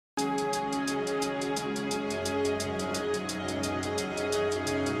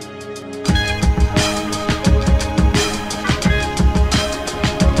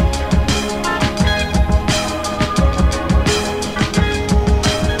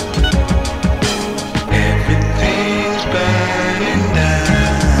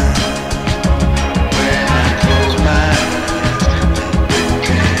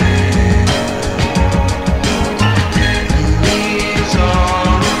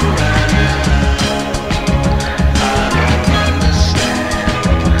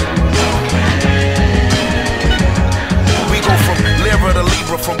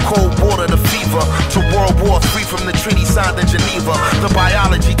from the treaty signed in Geneva. The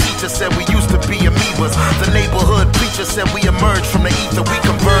biology teacher said we used to be amoebas. The neighborhood preacher said we emerged from the ether. We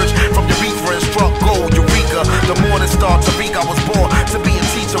converged from urethra and struck gold, Eureka. The morning star, Tariq, I was born to be a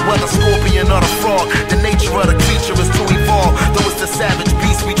teacher. Whether scorpion or the frog, the nature of the creature is to evolve. Though it's the savage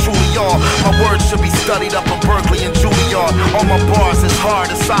beast we truly are. My words should be studied up in Berkeley and Juilliard. All my bars is hard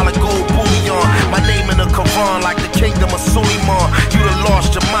as solid gold bullion. My name in the Quran like the kingdom of Suleiman. You done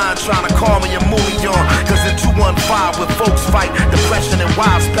lost your mind trying to call me a mullion. Cause in 215 with folks fight depression and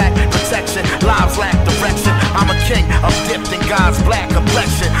wives pack protection. Lives lack direction. I'm a king, I'm dipped in God's black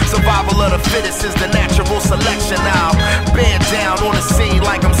complexion. Survival of the fittest is the natural selection. Now bend down on the scene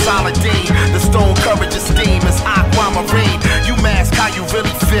like I'm Saladin. The stone courage of steam is Aquamarine. You mask how you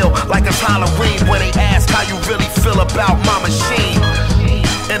really feel like it's Halloween when they ask how you really feel about my machine.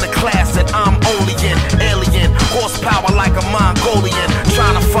 In the class that I'm only in, alien, horsepower like a Mongolian,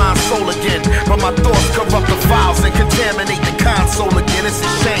 trying to find soul again, but my thoughts corrupt the files and contaminate the console again. It's a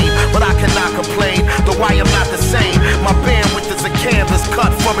shame, but I cannot complain, though I am not the same. My bandwidth is a canvas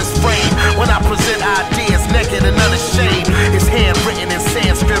cut from his frame. When I present ideas naked and unashamed, it's handwritten in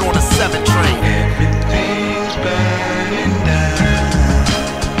Sanskrit on a 7 train. Everything's burning down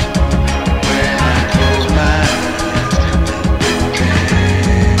when I close my eyes.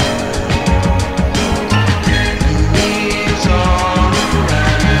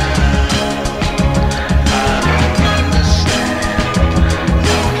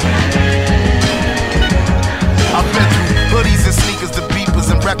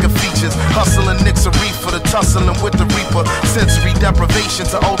 Features, hustling nicks a reefer, the tussling with the reaper, sensory deprivation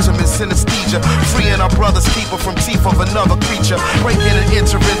to ultimate synesthesia, freeing our brother's keeper from teeth of another creature, breaking and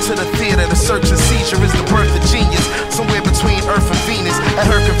entering to the theater. The search and seizure is the birth of genius, somewhere between Earth and Venus. At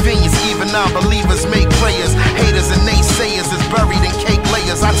her convenience, even non-believers make prayers. Haters and naysayers is buried in cake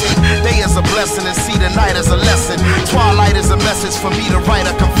layers. I take day as a blessing and see the night as a lesson. Twilight is a message for me to write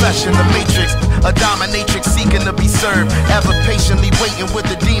a confession. The Matrix, a dominatrix seeking to be served, ever patiently waiting with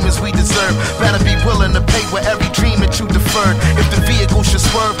the demons we deserve. Better be willing to pay with every dream that you deferred. If the vehicle should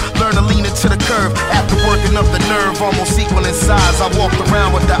swerve, learn to lean into the curve. After working up the nerve, almost equal in size, I walked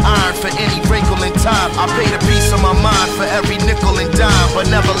around with the iron for any wrinkle in time. I paid a piece of my mind for every nickel and dime, but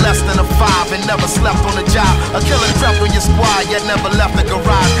never less than a 5 and never slept on a job. A killer crept on your squad, yet never left the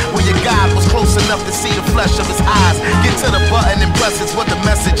garage where your God was close enough to see the flesh of his eyes. Get to the button and press it's what the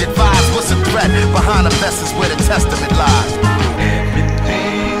message advised. What's a threat behind the vest is where the testament lies.